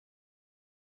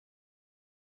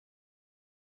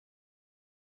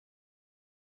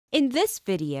In this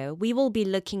video, we will be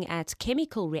looking at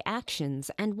chemical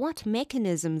reactions and what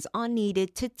mechanisms are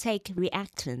needed to take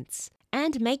reactants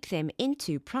and make them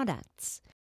into products.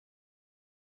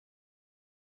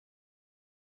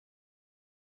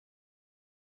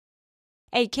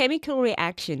 A chemical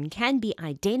reaction can be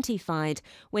identified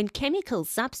when chemical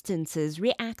substances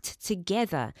react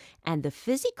together and the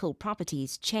physical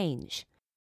properties change.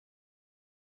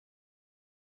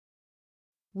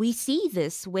 We see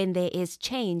this when there is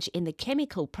change in the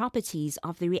chemical properties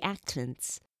of the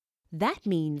reactants. That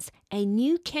means a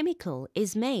new chemical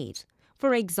is made.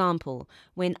 For example,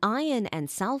 when iron and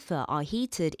sulfur are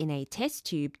heated in a test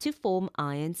tube to form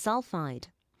iron sulfide.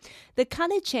 The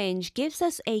color change gives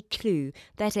us a clue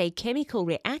that a chemical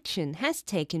reaction has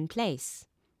taken place.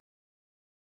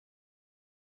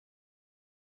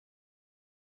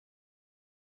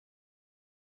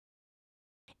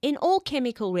 In all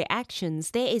chemical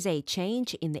reactions, there is a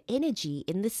change in the energy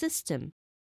in the system.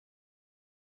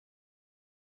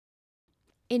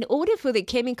 In order for the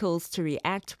chemicals to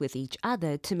react with each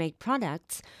other to make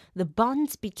products, the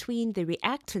bonds between the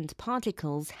reactant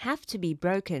particles have to be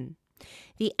broken.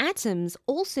 The atoms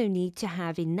also need to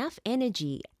have enough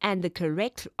energy and the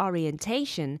correct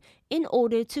orientation in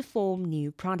order to form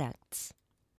new products.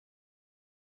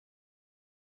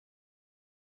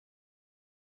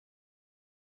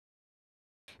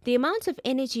 The amount of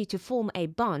energy to form a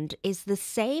bond is the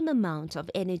same amount of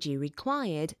energy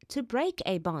required to break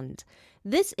a bond.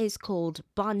 This is called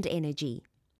bond energy.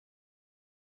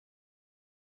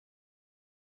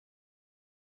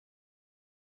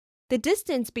 The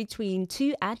distance between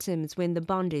two atoms when the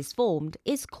bond is formed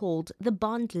is called the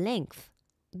bond length.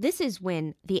 This is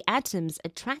when the atom's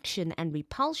attraction and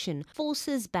repulsion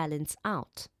forces balance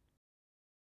out.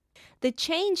 The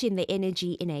change in the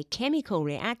energy in a chemical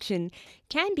reaction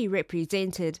can be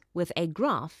represented with a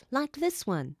graph like this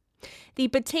one. The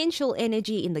potential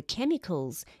energy in the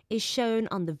chemicals is shown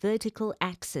on the vertical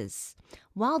axis,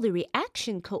 while the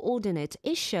reaction coordinate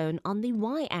is shown on the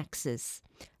y-axis.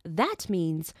 That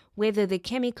means whether the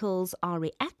chemicals are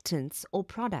reactants or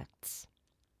products.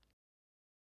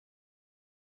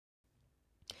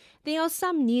 There are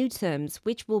some new terms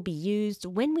which will be used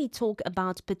when we talk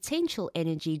about potential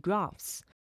energy graphs.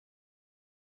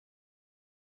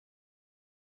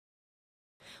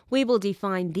 We will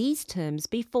define these terms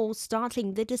before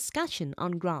starting the discussion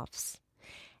on graphs.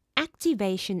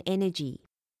 Activation energy.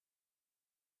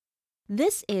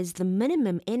 This is the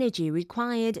minimum energy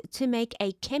required to make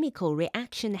a chemical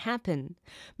reaction happen.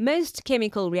 Most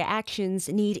chemical reactions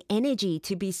need energy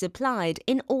to be supplied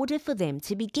in order for them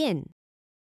to begin.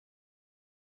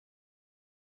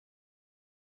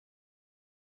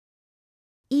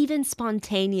 Even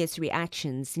spontaneous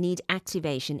reactions need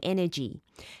activation energy.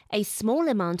 A small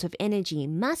amount of energy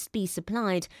must be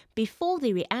supplied before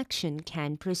the reaction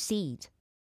can proceed.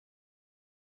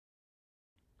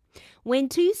 When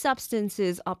two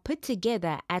substances are put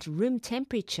together at room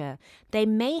temperature, they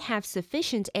may have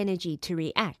sufficient energy to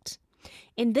react.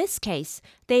 In this case,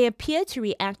 they appear to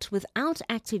react without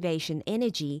activation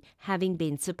energy having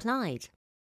been supplied.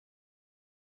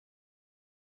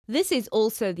 This is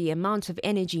also the amount of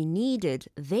energy needed,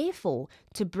 therefore,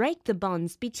 to break the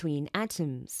bonds between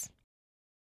atoms.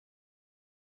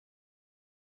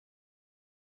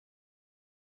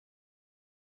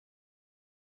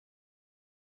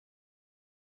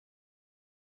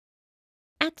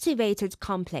 Activated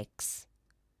complex.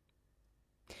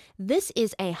 This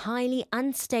is a highly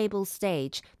unstable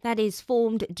stage that is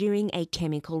formed during a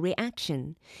chemical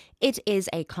reaction. It is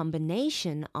a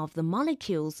combination of the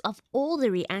molecules of all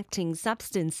the reacting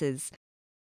substances.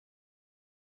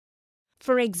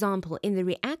 For example, in the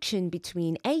reaction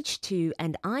between H2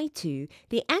 and I2,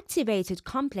 the activated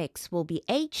complex will be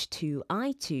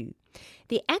H2I2.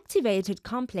 The activated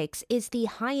complex is the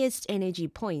highest energy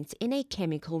point in a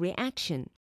chemical reaction.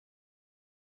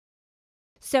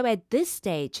 So at this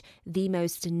stage, the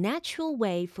most natural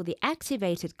way for the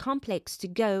activated complex to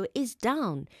go is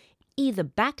down, either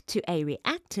back to a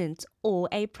reactant or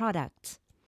a product.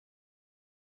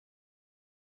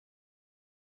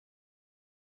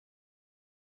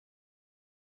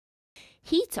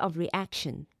 Heat of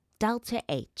reaction, delta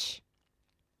H.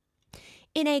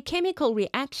 In a chemical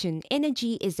reaction,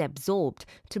 energy is absorbed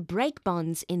to break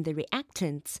bonds in the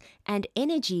reactants, and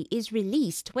energy is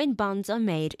released when bonds are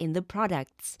made in the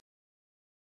products.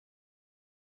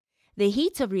 The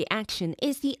heat of reaction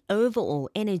is the overall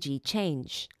energy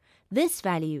change. This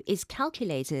value is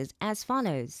calculated as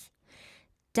follows.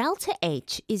 Delta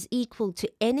H is equal to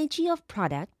energy of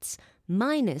products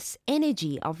minus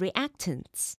energy of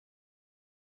reactants.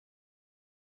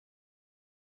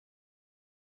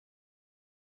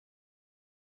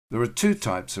 There are two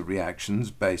types of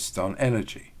reactions based on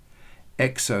energy: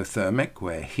 exothermic,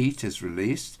 where heat is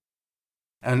released,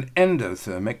 and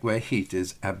endothermic, where heat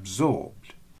is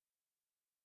absorbed.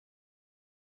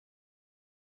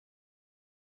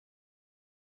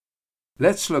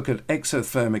 Let's look at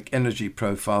exothermic energy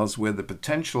profiles where the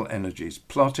potential energy is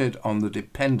plotted on the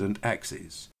dependent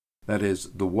axes, that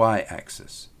is, the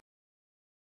y-axis.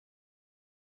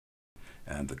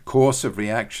 And the course of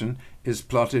reaction is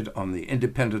plotted on the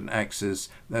independent axis,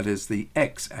 that is, the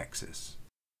x-axis.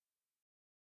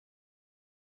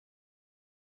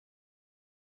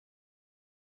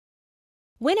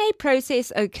 When a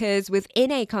process occurs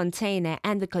within a container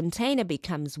and the container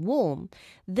becomes warm,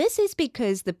 this is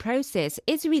because the process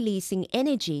is releasing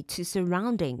energy to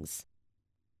surroundings.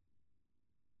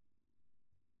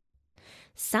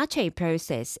 Such a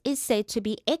process is said to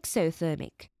be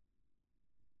exothermic.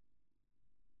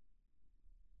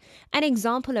 An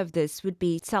example of this would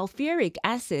be sulfuric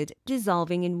acid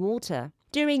dissolving in water.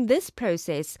 During this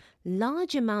process,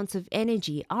 large amounts of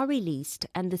energy are released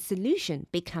and the solution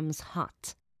becomes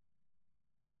hot.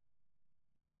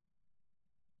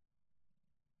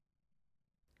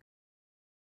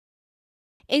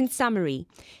 In summary,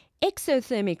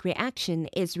 exothermic reaction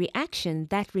is reaction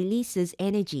that releases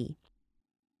energy.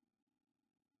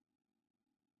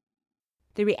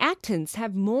 The reactants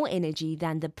have more energy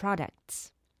than the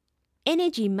products.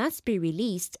 Energy must be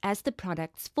released as the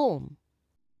products form.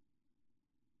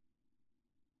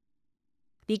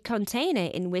 The container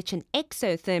in which an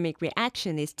exothermic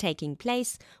reaction is taking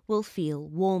place will feel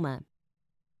warmer.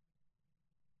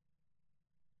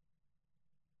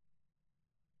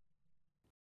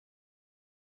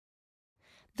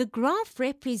 The graph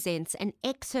represents an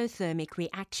exothermic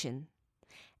reaction.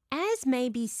 As may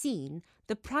be seen,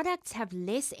 the products have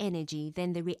less energy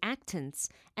than the reactants,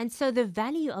 and so the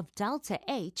value of delta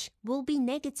H will be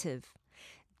negative.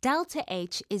 Delta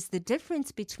H is the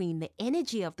difference between the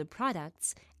energy of the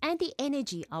products and the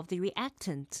energy of the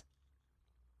reactant.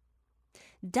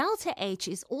 Delta H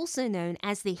is also known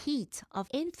as the heat of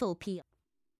enthalpy.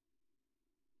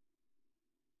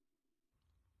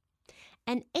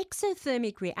 An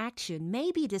exothermic reaction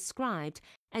may be described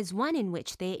as one in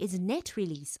which there is net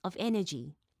release of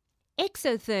energy.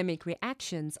 Exothermic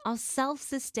reactions are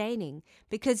self-sustaining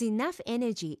because enough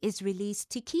energy is released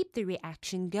to keep the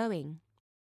reaction going.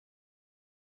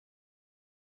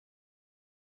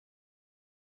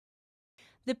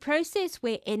 The process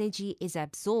where energy is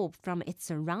absorbed from its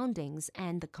surroundings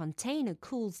and the container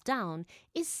cools down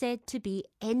is said to be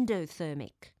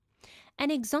endothermic. An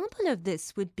example of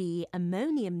this would be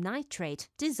ammonium nitrate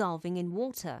dissolving in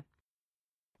water.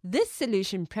 This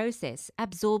solution process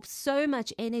absorbs so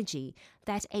much energy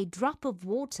that a drop of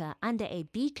water under a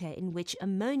beaker in which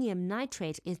ammonium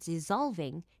nitrate is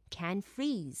dissolving can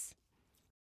freeze.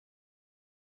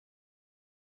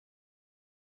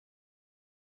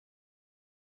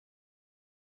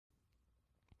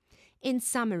 In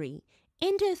summary,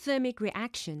 endothermic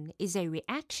reaction is a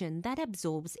reaction that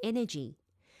absorbs energy.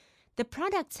 The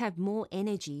products have more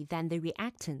energy than the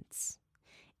reactants.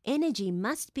 Energy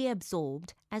must be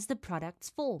absorbed as the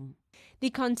products form. The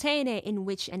container in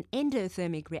which an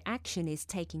endothermic reaction is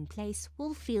taking place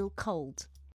will feel cold.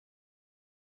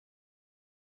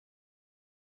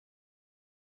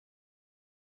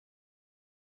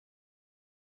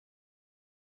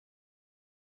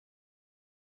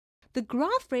 The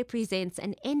graph represents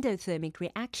an endothermic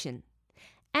reaction.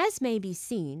 As may be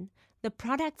seen, the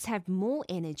products have more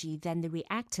energy than the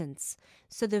reactants,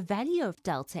 so the value of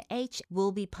delta H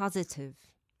will be positive.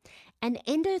 An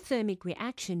endothermic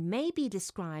reaction may be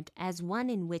described as one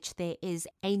in which there is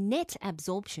a net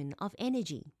absorption of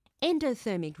energy.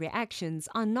 Endothermic reactions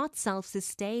are not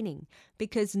self-sustaining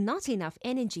because not enough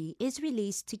energy is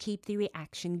released to keep the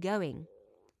reaction going.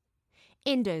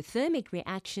 Endothermic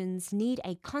reactions need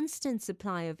a constant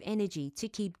supply of energy to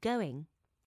keep going.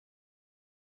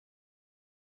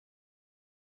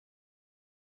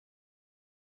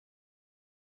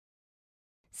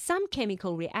 Some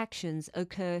chemical reactions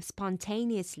occur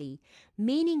spontaneously,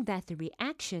 meaning that the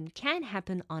reaction can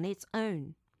happen on its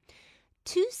own.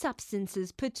 Two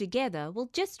substances put together will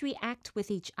just react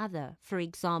with each other, for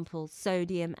example,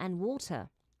 sodium and water.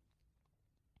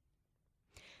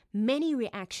 Many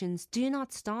reactions do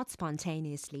not start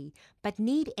spontaneously, but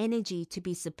need energy to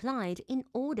be supplied in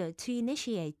order to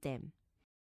initiate them.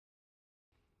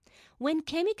 When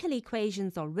chemical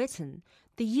equations are written,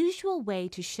 the usual way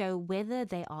to show whether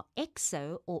they are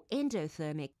exo or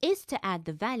endothermic is to add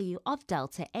the value of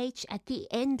delta H at the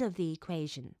end of the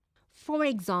equation. For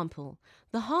example,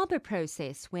 the Haber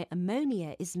process where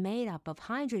ammonia is made up of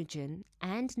hydrogen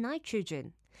and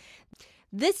nitrogen.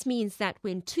 This means that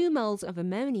when 2 moles of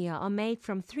ammonia are made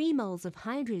from 3 moles of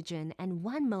hydrogen and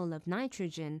 1 mole of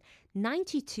nitrogen,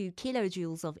 92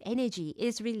 kilojoules of energy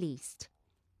is released.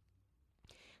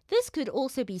 This could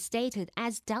also be stated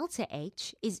as delta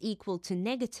H is equal to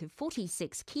negative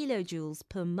 46 kilojoules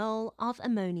per mole of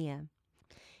ammonia.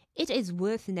 It is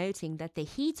worth noting that the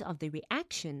heat of the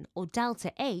reaction, or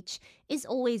delta H, is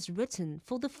always written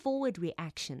for the forward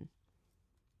reaction.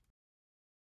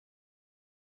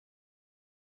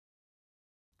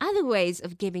 Other ways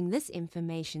of giving this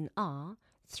information are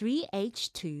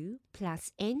 3H2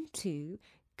 plus N2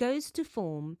 goes to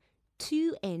form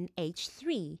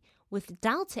 2NH3 with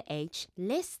delta H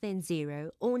less than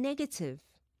 0 or negative.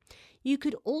 You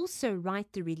could also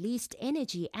write the released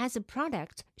energy as a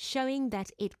product showing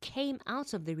that it came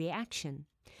out of the reaction.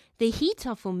 The heat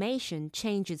of formation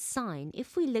changes sign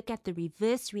if we look at the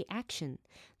reverse reaction,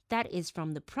 that is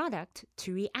from the product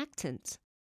to reactant.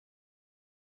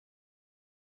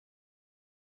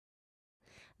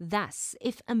 Thus,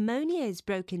 if ammonia is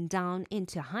broken down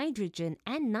into hydrogen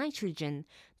and nitrogen,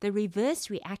 the reverse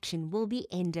reaction will be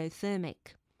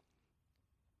endothermic.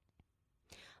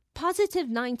 Positive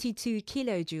 92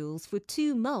 kilojoules for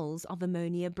 2 moles of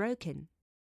ammonia broken.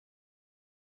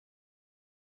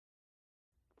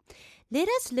 Let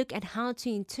us look at how to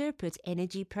interpret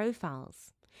energy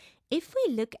profiles. If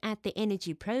we look at the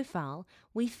energy profile,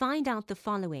 we find out the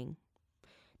following.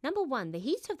 Number 1, the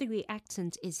heat of the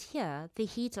reactant is here, the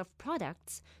heat of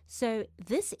products, so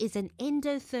this is an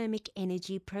endothermic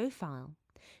energy profile.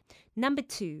 Number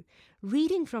 2,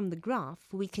 reading from the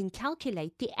graph, we can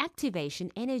calculate the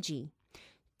activation energy.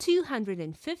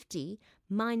 250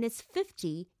 minus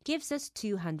 50 gives us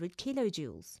 200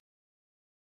 kilojoules.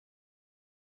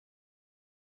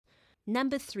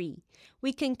 Number 3,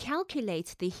 we can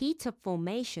calculate the heat of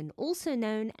formation, also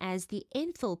known as the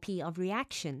enthalpy of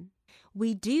reaction.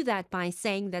 We do that by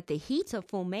saying that the heat of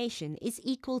formation is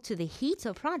equal to the heat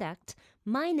of product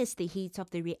minus the heat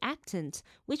of the reactant,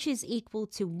 which is equal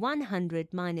to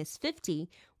 100 minus 50,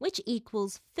 which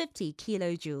equals 50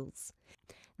 kilojoules.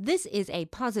 This is a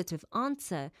positive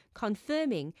answer,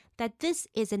 confirming that this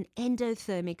is an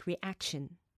endothermic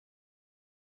reaction.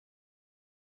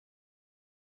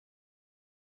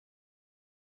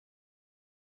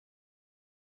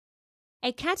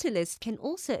 A catalyst can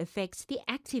also affect the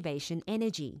activation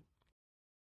energy.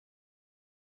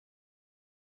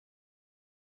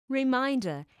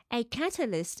 Reminder, a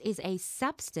catalyst is a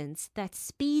substance that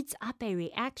speeds up a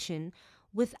reaction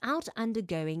without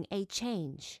undergoing a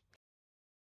change.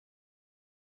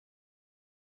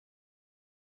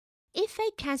 If a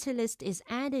catalyst is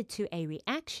added to a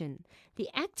reaction, the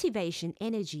activation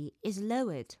energy is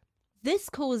lowered. This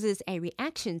causes a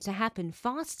reaction to happen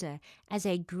faster as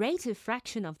a greater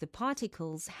fraction of the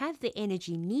particles have the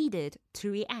energy needed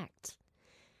to react.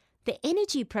 The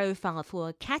energy profile for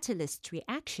a catalyst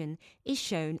reaction is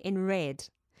shown in red.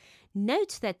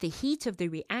 Note that the heat of the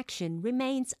reaction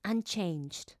remains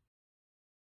unchanged.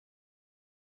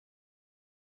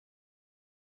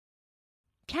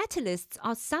 Catalysts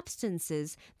are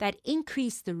substances that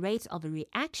increase the rate of a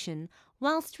reaction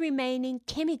whilst remaining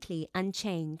chemically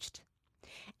unchanged.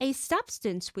 A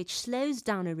substance which slows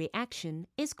down a reaction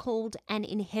is called an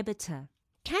inhibitor.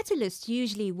 Catalysts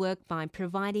usually work by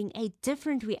providing a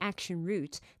different reaction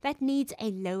route that needs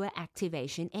a lower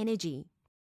activation energy.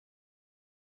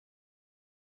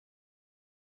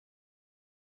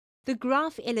 The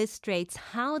graph illustrates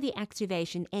how the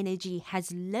activation energy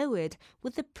has lowered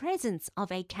with the presence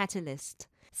of a catalyst.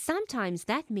 Sometimes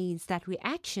that means that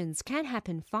reactions can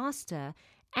happen faster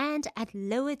and at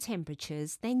lower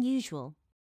temperatures than usual.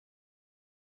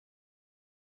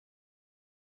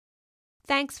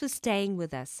 Thanks for staying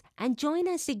with us, and join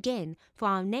us again for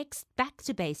our next Back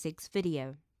to Basics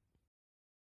video.